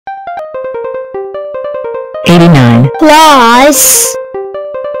89 plus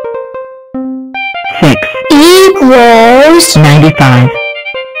 6 equals 95.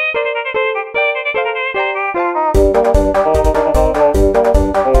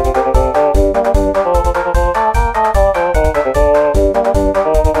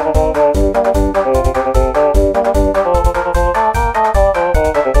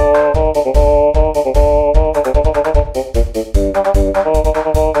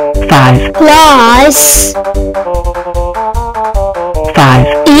 5 plus 5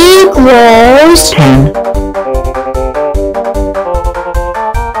 equals 10.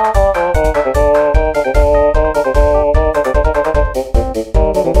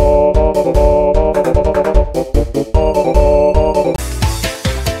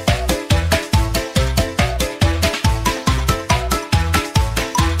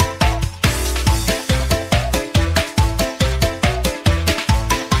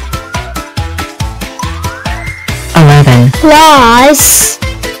 11 plus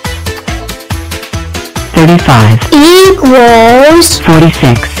 35 equals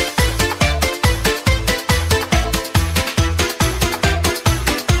 46.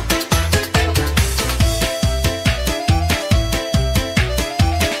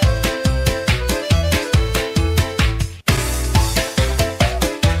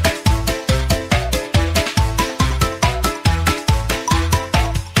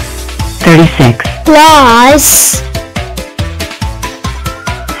 36 plus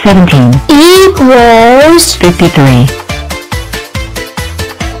 17 equals 53.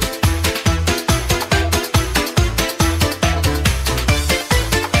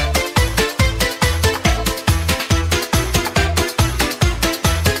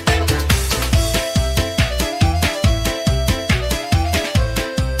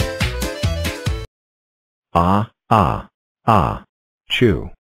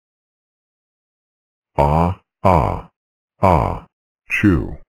 chew. Chew. two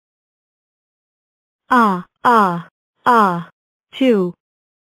Chew.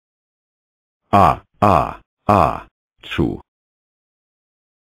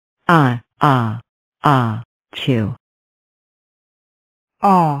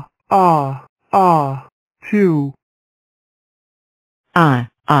 Chew.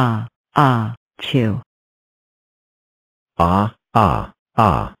 Chew.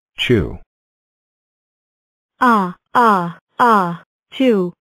 Chew.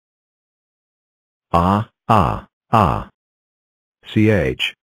 Chew. two ch,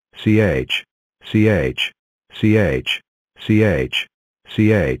 ch, ch, ch,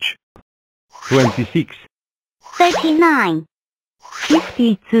 ch, ch. 26 39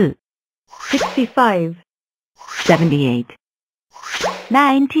 52 65 78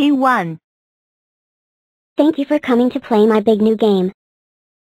 91. Thank you for coming to play my big new game.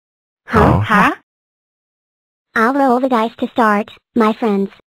 Huh? I'll roll the dice to start, my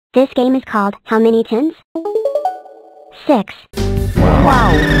friends. This game is called How Many Tens? 6.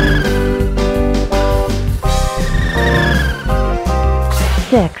 Wow.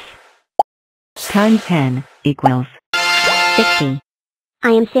 6 times 10 equals 60.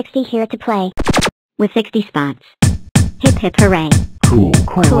 I am 60 here to play. With 60 spots. Hip hip hooray. Cool.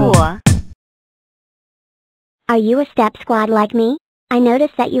 Are you a step squad like me? I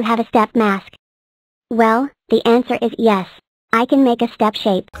noticed that you have a step mask. Well, the answer is yes. I can make a step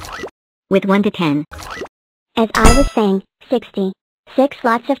shape. With 1 to 10. As I was saying, 60. 6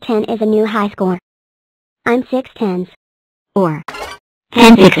 lots of 10 is a new high score. I'm 6 tens. Or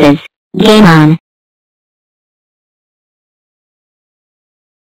 10 sixes. Game on.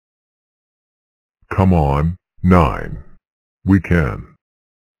 Come on, 9. We can.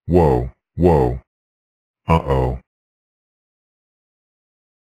 Whoa. Uh-oh.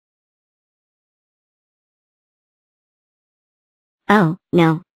 Oh,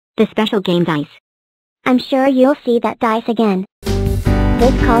 no. The special game dice. I'm sure you'll see that dice again.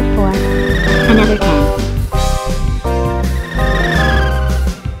 This calls for Another 10.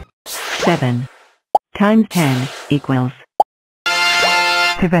 7 times 10 equals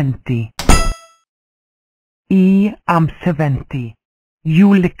 70. I am 70.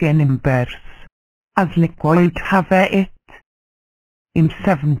 You numbers. As liquid have it. I'm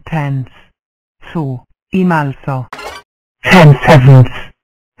 7 tens. So, I'm also 10 sevens.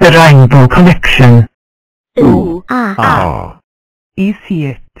 The rainbow collection. ooh, Ah. I see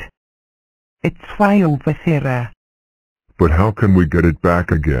it. It's way over there. But how can we get it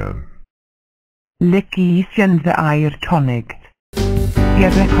back again? Lyckis yn the air tonic. Here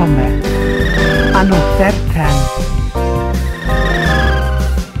I come. Another 10.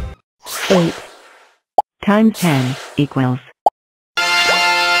 8 times 10 equals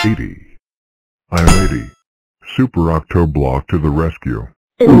 80. I'm 80. Super Octoblock to the rescue.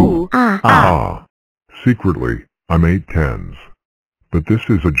 Ooh, ah, Ah. Secretly, I'm 8 tens. But this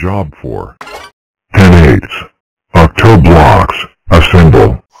is a job for 10 eights. Octoblocks,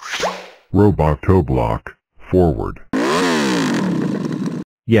 assemble. Roboctoblock, forward.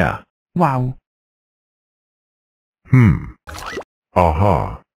 Yeah. Wow.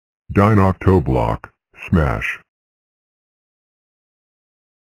 Aha. Dinoctoblock, smash.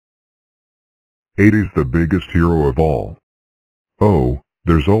 8 is the biggest hero of all. Oh,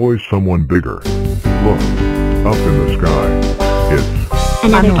 there's always someone bigger. Look, up in the sky. It's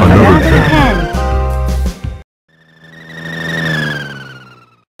another another 10.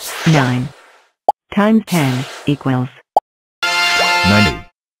 9 times 10 equals 90.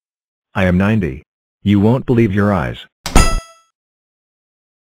 I am 90. You won't believe your eyes.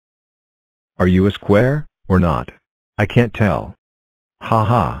 Are you a square, or not? I can't tell. Ha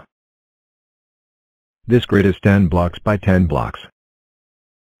ha. This grid is 10 blocks by 10 blocks.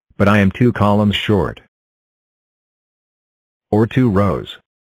 But I am 2 columns short. Or 2 rows.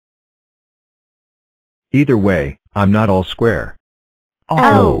 Either way, I'm not all square.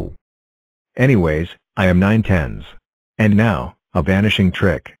 Oh. Anyways, I am 9 tens. And now, a vanishing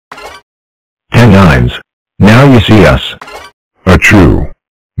trick. 10 nines. Now you see us. Achoo.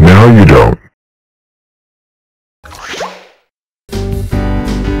 Now you don't.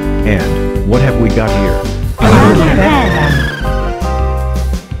 And, what have we got here? another 10.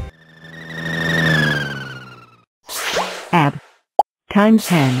 ab times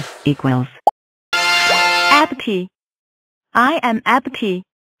 10 equals Empty. I am empty.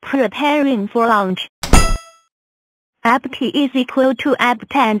 Preparing for lunch. Empty is equal to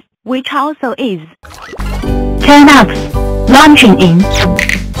ab10, which also is 10 ups. Launching in.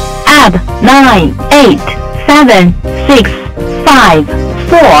 Ab 9, 8, 7, 6, 5,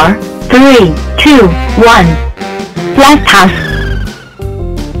 4, 3, 2, 1. Last task.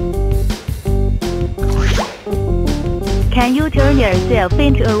 Can you turn yourself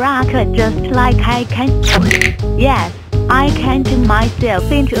into a rocket just like I can? Yes, I can turn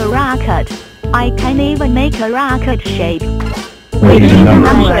myself into a rocket. I can even make a rocket shape. With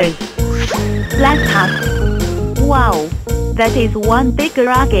numbers. Last task. Wow, that is one big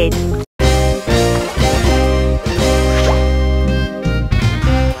rocket.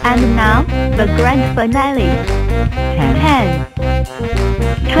 And now, the grand finale. 10,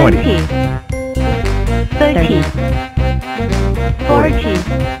 20, 30, 40,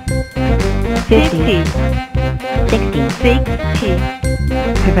 50, 60,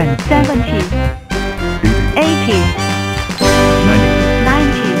 7 70, 80,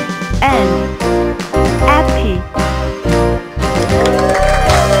 90, and empty.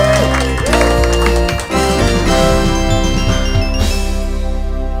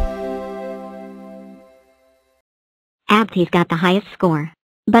 Abty's got the highest score.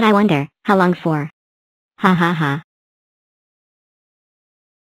 But I wonder, how long for? Ha ha ha.